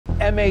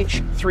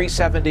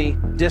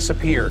MH370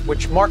 disappeared,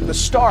 which marked the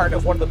start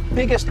of one of the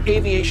biggest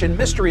aviation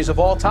mysteries of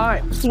all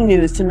time.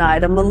 News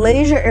tonight, a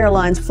Malaysia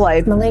Airlines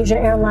flight.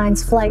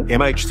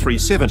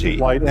 MH370.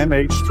 Flight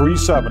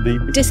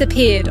MH370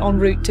 disappeared en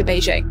route to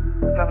Beijing.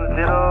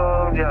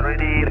 70, we are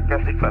ready.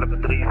 Requesting flight number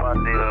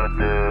 310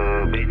 to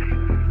Beijing.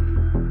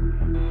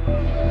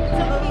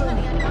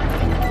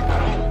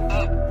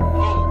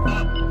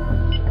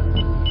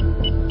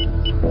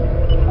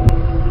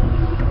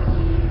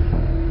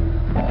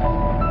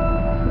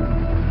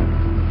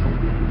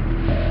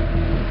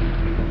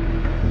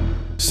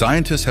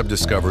 Scientists have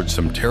discovered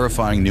some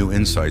terrifying new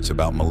insights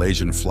about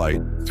Malaysian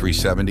Flight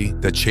 370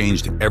 that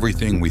changed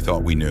everything we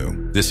thought we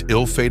knew. This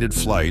ill-fated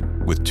flight,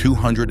 with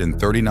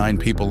 239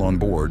 people on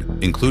board,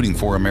 including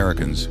 4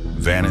 Americans,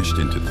 vanished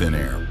into thin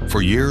air.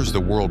 For years, the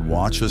world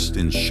watched us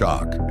in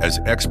shock as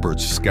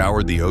experts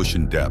scoured the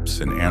ocean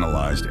depths and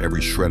analyzed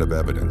every shred of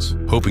evidence,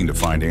 hoping to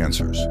find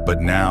answers. But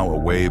now, a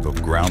wave of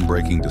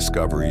groundbreaking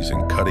discoveries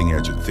and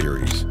cutting-edge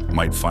theories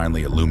might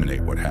finally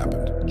illuminate what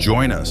happened.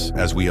 Join us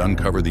as we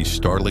uncover these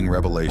startling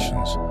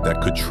revelations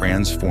that could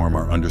transform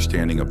our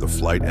understanding of the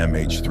Flight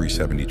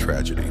MH370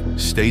 tragedy.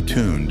 Stay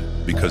tuned,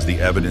 because the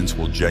evidence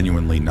will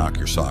genuinely knock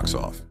your socks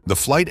off. The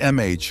Flight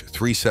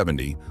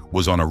MH370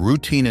 was on a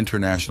routine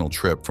international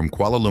trip from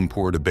Kuala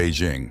Lumpur to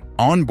Beijing.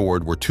 On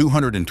board were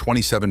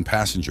 227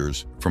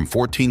 passengers from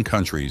 14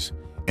 countries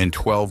and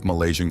 12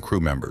 Malaysian crew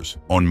members.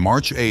 On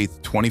March 8,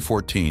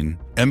 2014,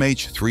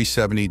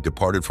 MH370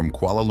 departed from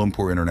Kuala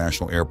Lumpur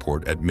International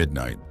Airport at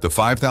midnight. The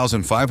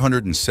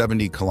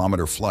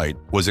 5,570-kilometer flight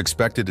was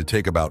expected to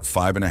take about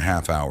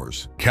 5.5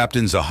 hours.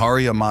 Captain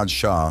Zahari Ahmad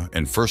Shah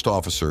and First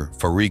Officer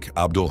Fariq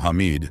Abdul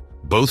Hamid,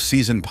 both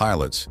seasoned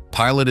pilots,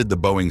 piloted the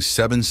Boeing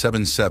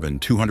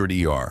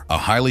 777-200ER, a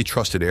highly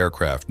trusted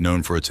aircraft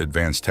known for its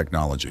advanced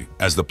technology.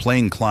 As the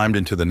plane climbed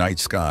into the night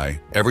sky,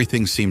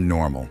 everything seemed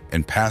normal,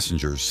 and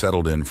passengers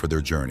settled in for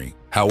their journey.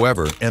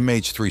 However,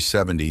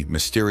 MH370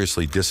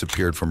 mysteriously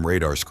disappeared from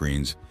radar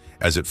screens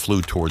as it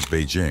flew towards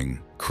Beijing,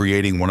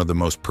 creating one of the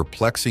most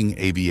perplexing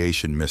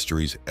aviation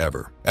mysteries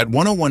ever. At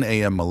 1:01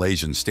 a.m.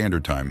 Malaysian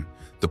Standard Time,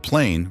 the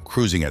plane,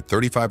 cruising at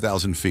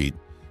 35,000 feet,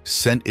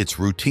 sent its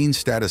routine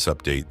status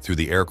update through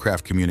the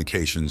aircraft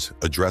communications,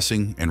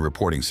 addressing, and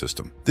reporting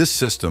system. This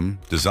system,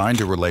 designed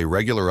to relay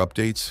regular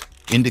updates,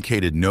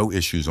 indicated no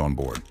issues on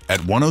board.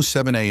 At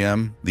 1:07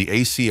 a.m., the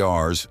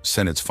ACRs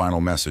sent its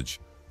final message,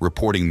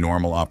 reporting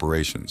normal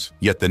operations.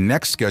 Yet the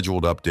next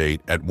scheduled update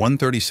at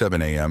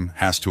 1:37 a.m.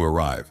 has to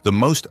arrive. The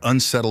most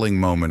unsettling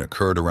moment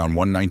occurred around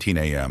 1:19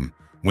 a.m.,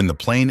 when the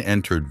plane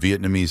entered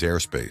Vietnamese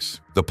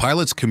airspace. The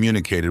pilots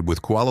communicated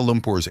with Kuala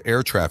Lumpur's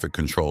air traffic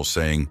control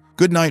saying,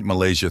 "Good night,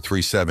 Malaysia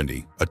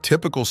 370, a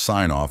typical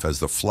sign-off as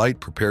the flight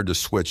prepared to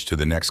switch to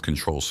the next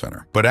control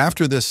center. But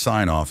after this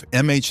sign-off,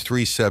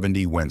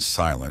 MH370 went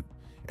silent,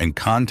 and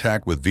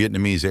contact with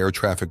Vietnamese air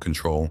traffic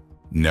control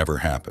never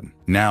happened.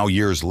 Now,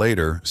 years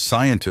later,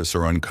 scientists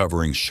are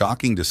uncovering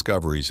shocking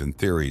discoveries and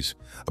theories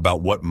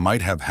about what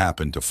might have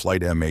happened to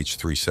Flight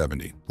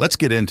MH370. Let's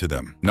get into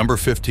them. Number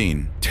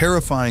 15.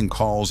 Terrifying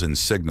calls and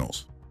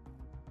signals.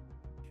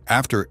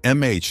 After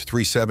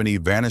MH370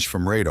 vanished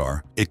from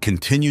radar, it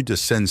continued to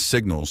send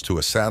signals to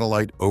a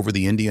satellite over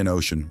the Indian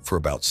Ocean for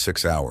about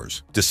 6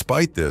 hours.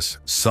 Despite this,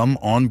 some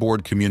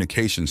onboard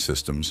communication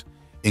systems,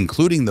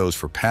 including those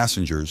for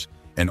passengers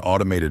and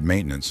automated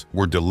maintenance,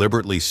 were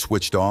deliberately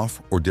switched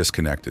off or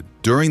disconnected.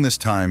 During this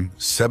time,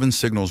 7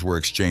 signals were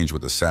exchanged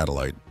with the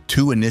satellite,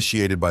 2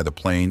 initiated by the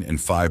plane and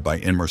 5 by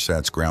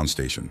Inmarsat's ground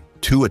station.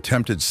 2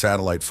 attempted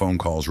satellite phone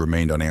calls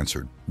remained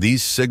unanswered.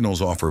 These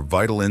signals offer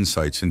vital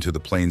insights into the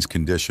plane's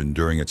condition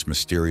during its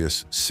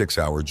mysterious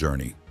 6-hour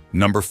journey.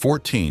 Number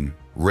 14.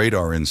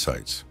 Radar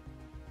insights.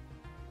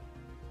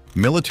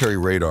 Military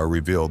radar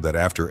revealed that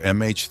after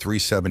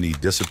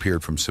MH370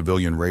 disappeared from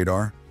civilian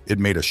radar, it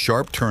made a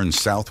sharp turn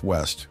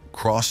southwest,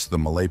 crossed the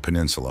Malay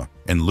Peninsula,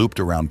 and looped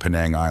around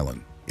Penang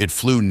Island. It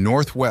flew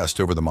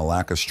northwest over the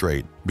Malacca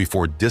Strait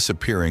before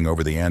disappearing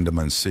over the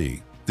Andaman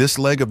Sea. This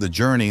leg of the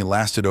journey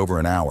lasted over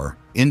an hour,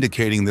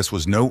 indicating this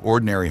was no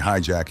ordinary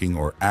hijacking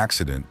or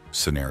accident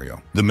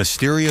scenario. The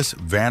mysterious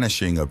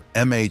vanishing of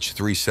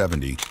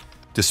MH370,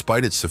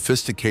 despite its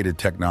sophisticated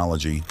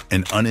technology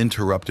and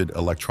uninterrupted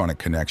electronic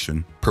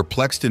connection,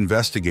 perplexed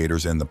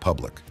investigators and the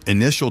public.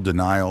 Initial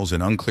denials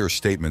and unclear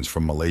statements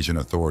from Malaysian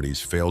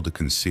authorities failed to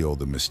conceal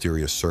the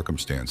mysterious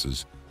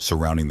circumstances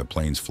surrounding the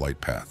plane's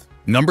flight path.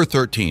 Number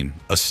 13.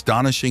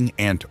 Astonishing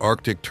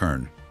Antarctic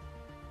turn.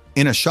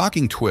 In a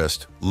shocking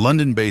twist,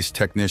 London-based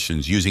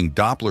technicians using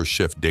Doppler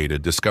shift data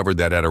discovered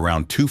that at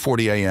around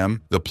 2:40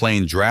 a.m., the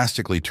plane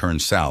drastically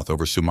turned south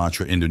over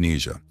Sumatra,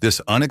 Indonesia.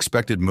 This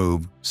unexpected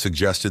move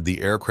suggested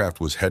the aircraft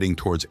was heading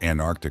towards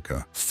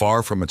Antarctica,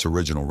 far from its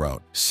original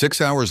route.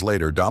 6 hours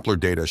later, Doppler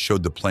data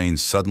showed the plane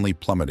suddenly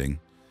plummeting,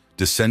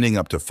 descending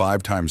up to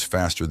 5 times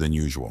faster than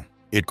usual.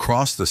 It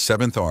crossed the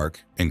 7th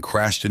arc and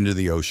crashed into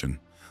the ocean,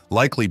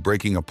 likely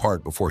breaking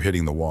apart before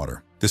hitting the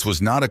water. This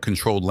was not a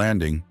controlled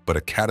landing, but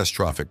a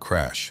catastrophic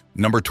crash.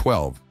 Number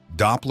 12.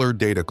 Doppler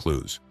data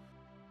clues.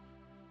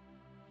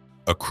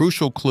 A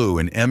crucial clue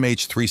in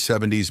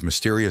MH370's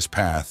mysterious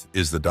path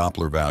is the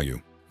Doppler value.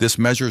 This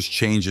measures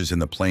changes in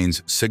the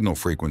plane's signal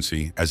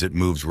frequency as it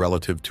moves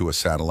relative to a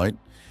satellite,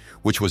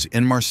 which was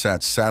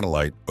Inmarsat's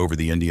satellite over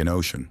the Indian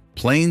Ocean.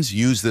 Planes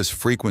use this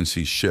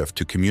frequency shift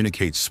to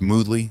communicate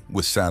smoothly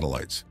with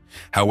satellites.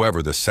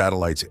 However, the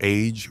satellite's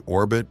age,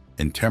 orbit,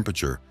 and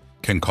temperature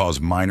can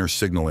cause minor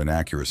signal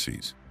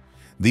inaccuracies.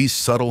 These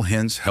subtle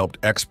hints helped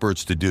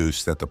experts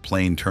deduce that the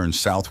plane turned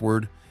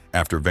southward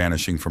after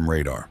vanishing from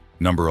radar.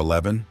 Number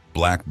 11.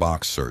 Black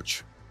box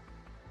search.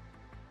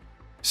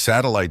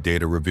 Satellite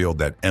data revealed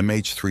that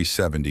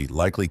MH370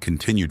 likely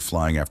continued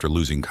flying after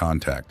losing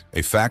contact,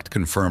 a fact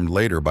confirmed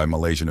later by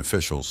Malaysian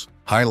officials,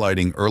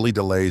 highlighting early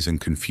delays and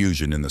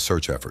confusion in the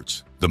search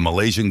efforts. The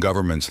Malaysian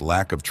government's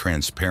lack of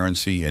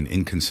transparency and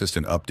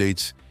inconsistent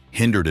updates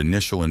hindered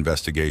initial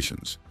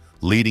investigations,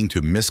 leading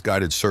to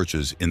misguided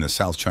searches in the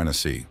South China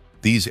Sea.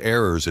 These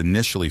errors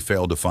initially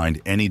failed to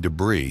find any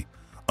debris,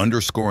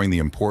 underscoring the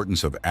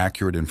importance of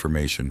accurate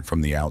information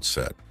from the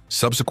outset.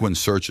 Subsequent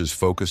searches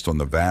focused on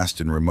the vast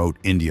and remote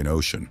Indian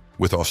Ocean,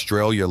 with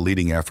Australia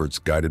leading efforts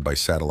guided by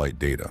satellite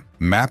data.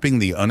 Mapping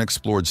the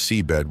unexplored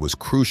seabed was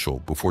crucial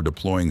before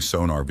deploying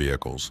sonar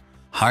vehicles,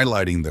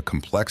 highlighting the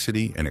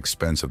complexity and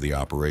expense of the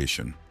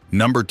operation.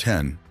 Number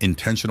 10.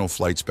 Intentional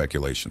flight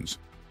speculations.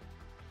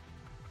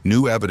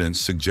 New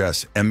evidence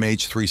suggests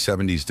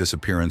MH370's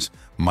disappearance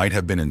might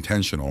have been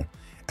intentional,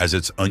 as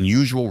its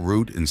unusual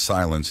route and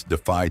silence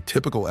defy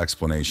typical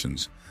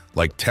explanations,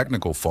 like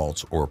technical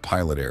faults or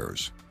pilot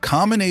errors.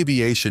 Common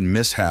aviation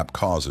mishap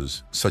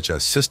causes, such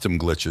as system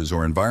glitches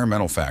or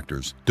environmental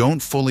factors,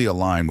 don't fully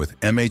align with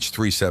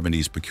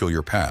MH370's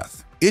peculiar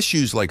path.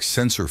 Issues like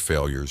sensor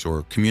failures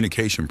or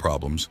communication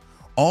problems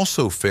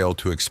also fail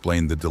to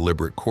explain the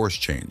deliberate course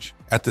change.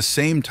 At the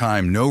same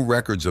time, no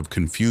records of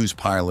confused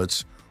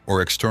pilots or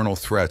external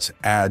threats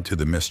add to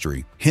the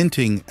mystery,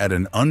 hinting at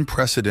an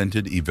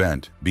unprecedented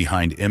event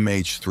behind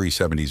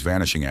MH370's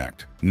vanishing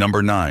act.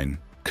 Number 9.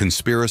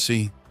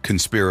 Conspiracy.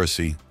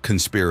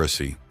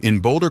 In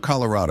Boulder,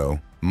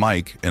 Colorado,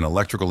 Mike, an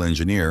electrical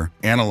engineer,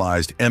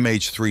 analyzed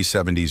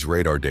MH370's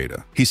radar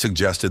data. He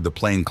suggested the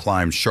plane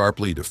climbed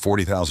sharply to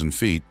 40,000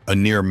 feet, a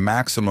near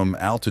maximum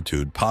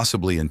altitude,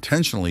 possibly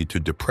intentionally to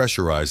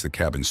depressurize the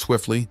cabin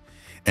swiftly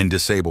and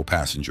disable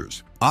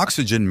passengers.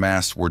 Oxygen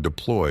masks were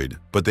deployed,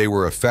 but they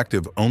were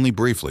effective only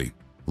briefly,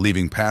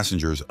 leaving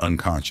passengers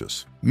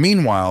unconscious.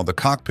 Meanwhile, the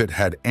cockpit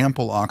had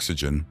ample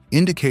oxygen,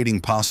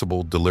 indicating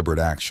possible deliberate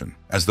action.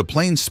 As the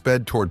plane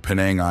sped toward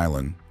Penang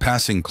Island,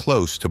 passing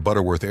close to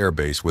Butterworth Air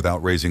Base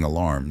without raising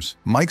alarms,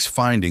 Mike's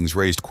findings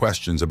raised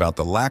questions about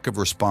the lack of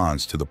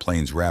response to the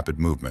plane's rapid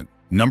movement.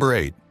 Number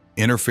 8.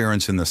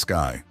 Interference in the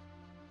sky.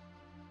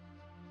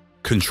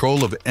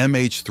 Control of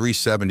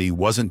MH370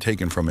 wasn't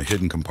taken from a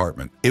hidden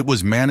compartment. It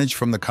was managed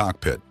from the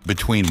cockpit.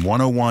 Between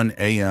 1:01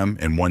 a.m.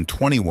 and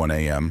 1:21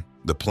 a.m.,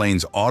 the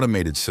plane's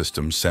automated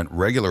system sent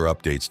regular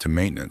updates to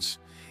maintenance,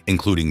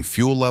 including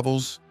fuel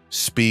levels,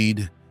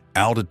 speed,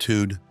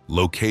 altitude,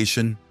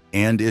 location,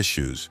 and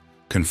issues,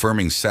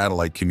 confirming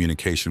satellite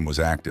communication was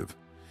active.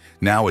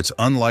 Now, it's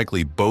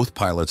unlikely both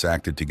pilots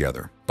acted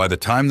together. By the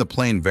time the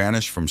plane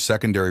vanished from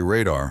secondary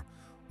radar,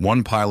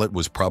 one pilot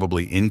was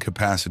probably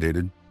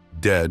incapacitated,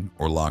 dead,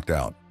 or locked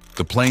out.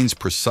 The plane's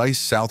precise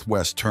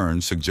southwest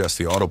turn suggests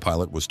the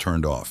autopilot was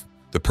turned off.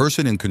 The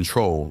person in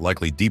control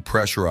likely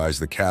depressurized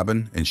the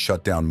cabin and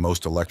shut down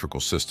most electrical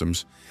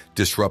systems,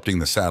 disrupting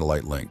the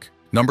satellite link.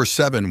 Number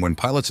 7. When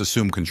pilots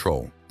assume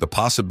control. The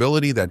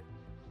possibility that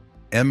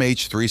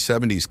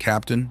MH370's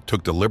captain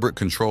took deliberate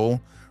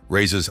control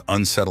raises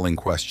unsettling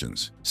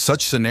questions.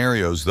 Such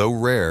scenarios, though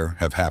rare,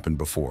 have happened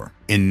before.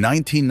 In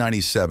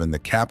 1997, the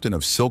captain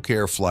of Silk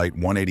Air Flight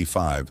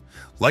 185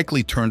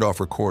 likely turned off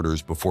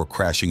recorders before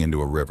crashing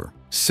into a river.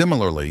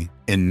 Similarly,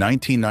 in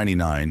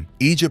 1999,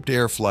 Egypt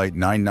Air Flight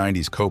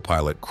 990's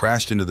co-pilot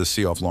crashed into the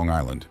sea off Long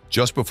Island.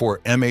 Just before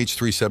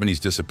MH370's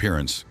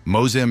disappearance,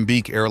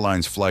 Mozambique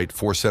Airlines Flight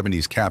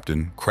 470's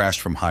captain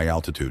crashed from high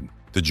altitude.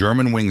 The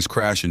Germanwings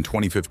crash in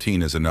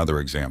 2015 is another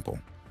example.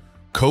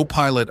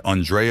 Co-pilot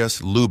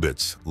Andreas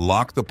Lubitz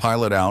locked the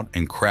pilot out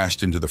and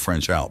crashed into the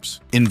French Alps.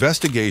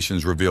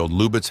 Investigations revealed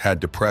Lubitz had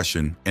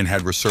depression and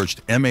had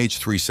researched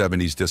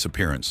MH370's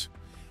disappearance.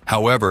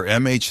 However,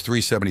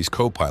 MH370's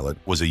co-pilot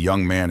was a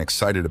young man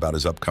excited about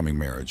his upcoming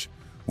marriage,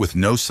 with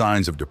no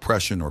signs of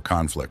depression or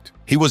conflict.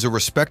 He was a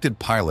respected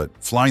pilot,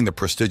 flying the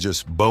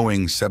prestigious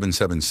Boeing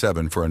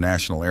 777 for a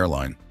national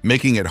airline,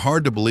 making it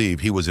hard to believe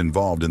he was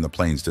involved in the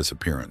plane's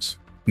disappearance.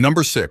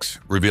 Number 6.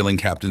 Revealing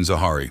Captain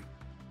Zahari.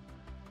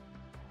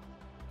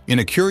 In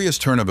a curious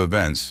turn of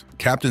events,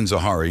 Captain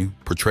Zahari,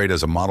 portrayed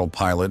as a model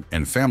pilot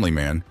and family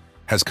man,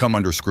 has come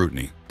under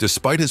scrutiny.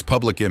 Despite his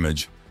public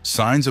image,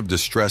 signs of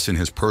distress in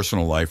his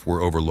personal life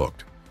were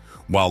overlooked.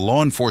 While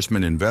law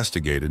enforcement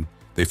investigated,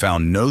 they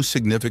found no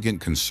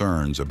significant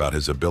concerns about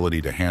his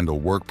ability to handle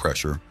work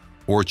pressure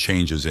or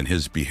changes in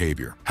his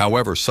behavior.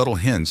 However, subtle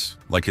hints,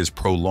 like his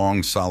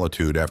prolonged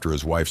solitude after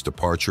his wife's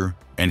departure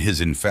and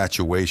his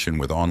infatuation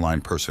with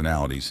online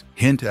personalities,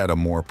 hint at a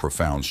more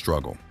profound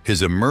struggle.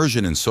 His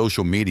immersion in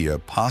social media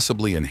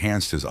possibly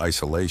enhanced his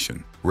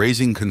isolation,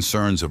 raising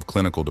concerns of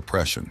clinical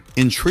depression.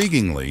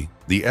 Intriguingly,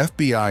 the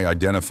FBI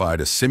identified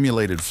a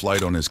simulated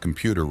flight on his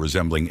computer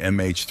resembling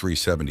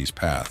MH370's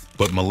path,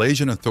 but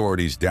Malaysian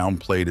authorities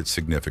downplayed its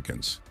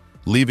significance,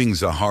 leaving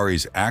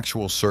Zahari's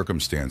actual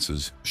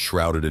circumstances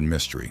shrouded in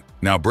mystery.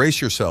 Now brace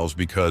yourselves,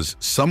 because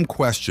some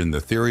question the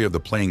theory of the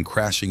plane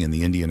crashing in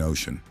the Indian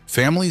Ocean.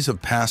 Families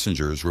of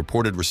passengers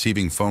reported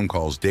receiving phone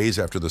calls days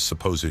after the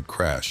supposed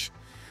crash,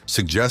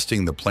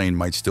 suggesting the plane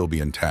might still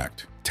be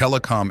intact.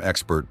 Telecom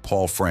expert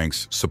Paul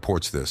Franks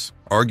supports this,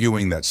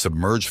 arguing that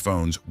submerged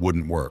phones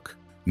wouldn't work.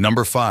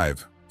 Number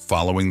 5.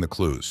 Following the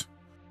clues.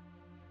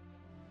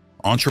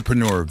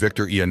 Entrepreneur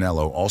Victor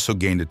Ianello also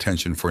gained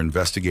attention for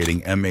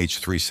investigating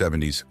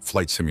MH370's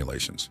flight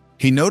simulations.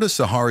 He noticed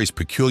Zahari's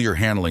peculiar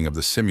handling of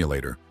the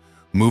simulator,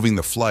 moving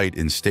the flight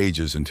in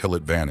stages until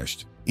it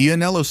vanished.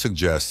 Ianello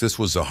suggests this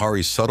was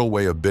Zahari's subtle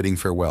way of bidding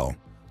farewell,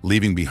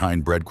 leaving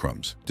behind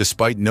breadcrumbs.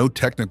 Despite no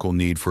technical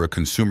need for a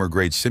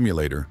consumer-grade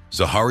simulator,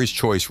 Zahari's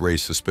choice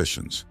raised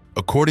suspicions.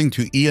 According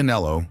to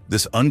Ianello,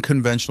 this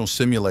unconventional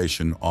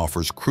simulation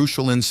offers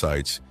crucial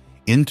insights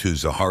into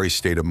Zahari's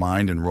state of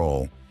mind and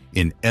role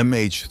in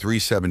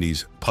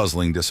MH370's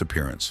puzzling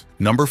disappearance.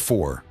 Number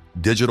 4.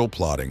 Digital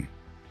plotting.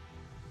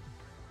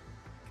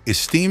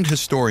 Esteemed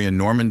historian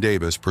Norman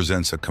Davis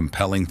presents a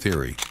compelling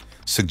theory,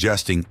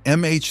 suggesting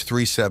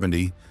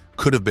MH370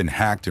 could have been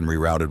hacked and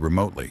rerouted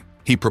remotely.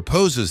 He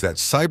proposes that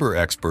cyber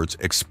experts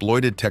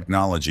exploited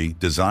technology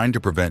designed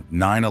to prevent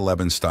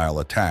 9/11-style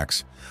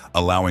attacks,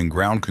 allowing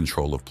ground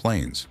control of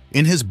planes.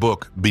 In his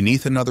book,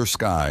 Beneath Another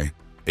Sky,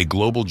 A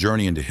Global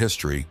Journey into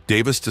History,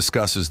 Davis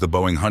discusses the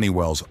Boeing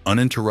Honeywell's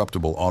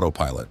uninterruptible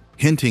autopilot,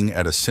 hinting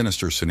at a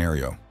sinister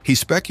scenario. He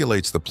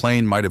speculates the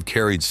plane might have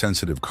carried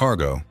sensitive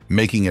cargo,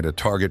 making it a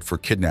target for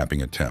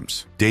kidnapping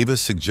attempts.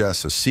 Davis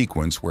suggests a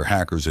sequence where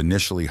hackers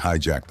initially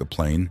hijacked the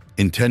plane,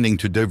 intending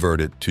to divert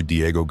it to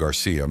Diego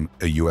Garcia,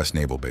 a U.S.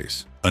 naval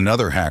base.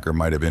 Another hacker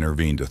might have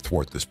intervened to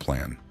thwart this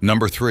plan.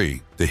 Number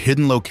 3. The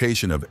hidden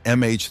location of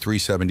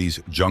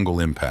MH370's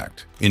jungle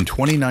impact. In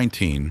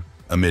 2019,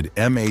 amid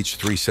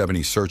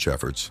MH370 search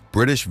efforts,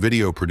 British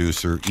video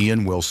producer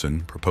Ian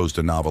Wilson proposed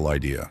a novel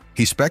idea.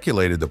 He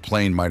speculated the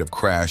plane might have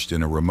crashed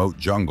in a remote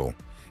jungle,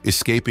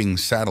 escaping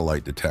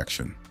satellite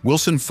detection.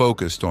 Wilson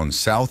focused on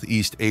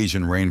Southeast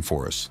Asian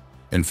rainforests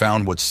and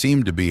found what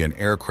seemed to be an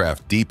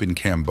aircraft deep in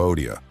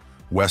Cambodia,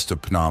 west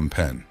of Phnom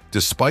Penh.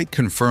 Despite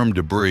confirmed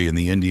debris in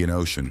the Indian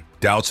Ocean,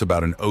 doubts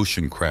about an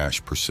ocean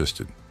crash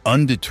persisted.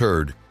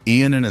 Undeterred,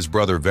 Ian and his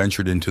brother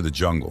ventured into the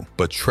jungle,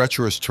 but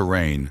treacherous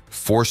terrain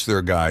forced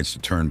their guides to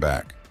turn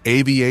back.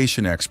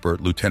 Aviation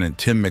expert Lieutenant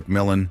Tim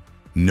McMillan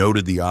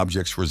noted the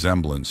object's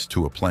resemblance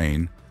to a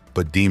plane,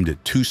 but deemed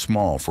it too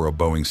small for a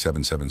Boeing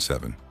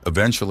 777.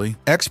 Eventually,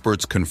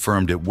 experts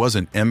confirmed it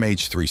wasn't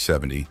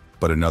MH370,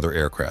 but another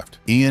aircraft.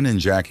 Ian and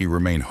Jackie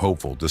remain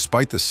hopeful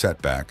despite the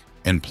setback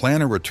and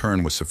plan a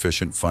return with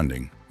sufficient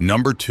funding.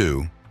 Number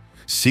 2.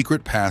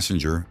 Secret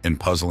passenger and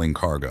puzzling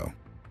cargo.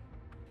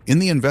 In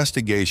the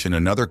investigation,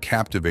 another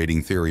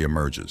captivating theory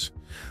emerges.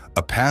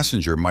 A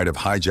passenger might have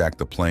hijacked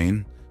the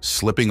plane,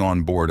 slipping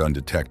on board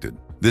undetected.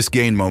 This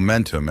gained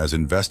momentum as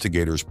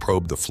investigators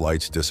probed the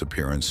flight's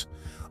disappearance,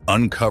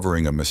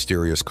 uncovering a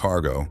mysterious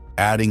cargo,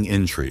 adding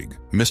intrigue.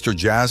 Mr.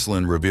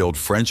 Jaslin revealed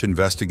French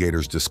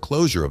investigators'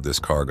 disclosure of this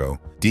cargo,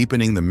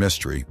 deepening the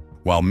mystery,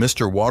 while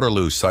Mr.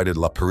 Waterloo cited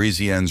La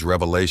Parisienne's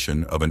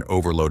revelation of an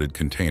overloaded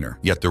container.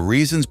 Yet the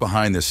reasons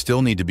behind this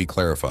still need to be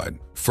clarified.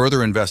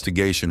 Further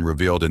investigation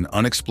revealed an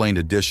unexplained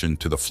addition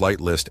to the flight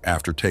list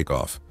after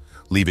takeoff,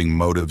 leaving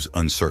motives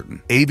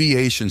uncertain.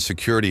 Aviation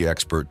security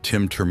expert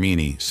Tim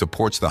Termini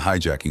supports the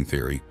hijacking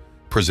theory,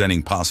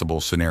 presenting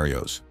possible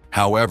scenarios.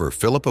 However,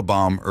 Philippa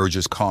Baum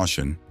urges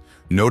caution,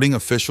 noting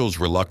officials'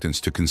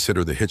 reluctance to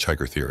consider the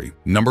hitchhiker theory.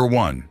 Number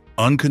 1.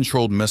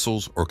 Uncontrolled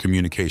missiles or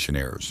communication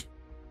errors.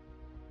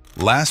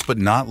 Last but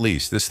not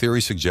least, this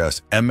theory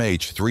suggests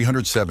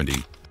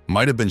MH370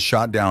 might have been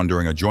shot down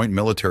during a joint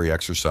military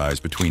exercise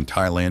between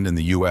Thailand and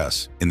the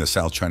U.S. in the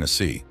South China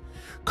Sea,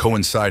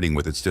 coinciding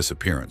with its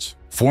disappearance.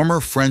 Former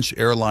French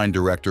airline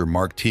director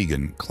Marc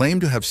Tegan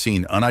claimed to have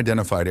seen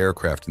unidentified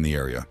aircraft in the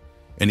area,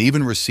 and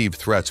even received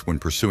threats when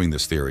pursuing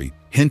this theory,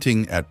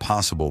 hinting at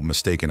possible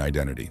mistaken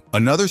identity.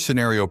 Another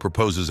scenario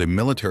proposes a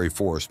military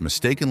force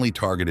mistakenly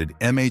targeted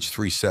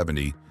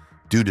MH370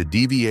 due to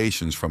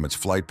deviations from its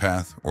flight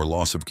path or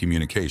loss of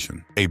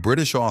communication. A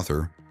British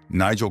author,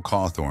 Nigel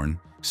Cawthorne,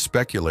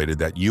 speculated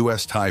that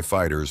U.S. TIE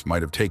fighters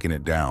might have taken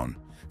it down,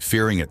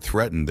 fearing it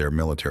threatened their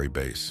military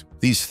base.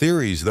 These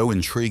theories, though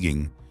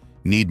intriguing,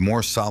 need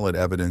more solid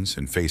evidence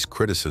and face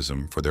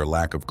criticism for their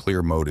lack of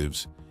clear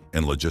motives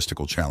and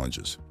logistical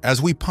challenges.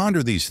 As we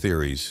ponder these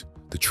theories,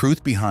 the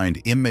truth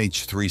behind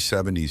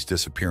MH370's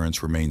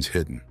disappearance remains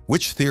hidden.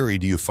 Which theory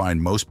do you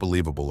find most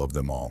believable of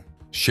them all?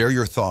 Share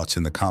your thoughts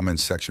in the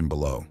comments section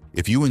below.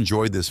 If you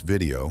enjoyed this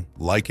video,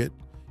 like it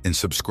and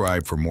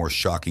subscribe for more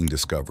shocking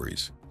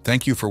discoveries.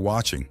 Thank you for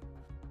watching.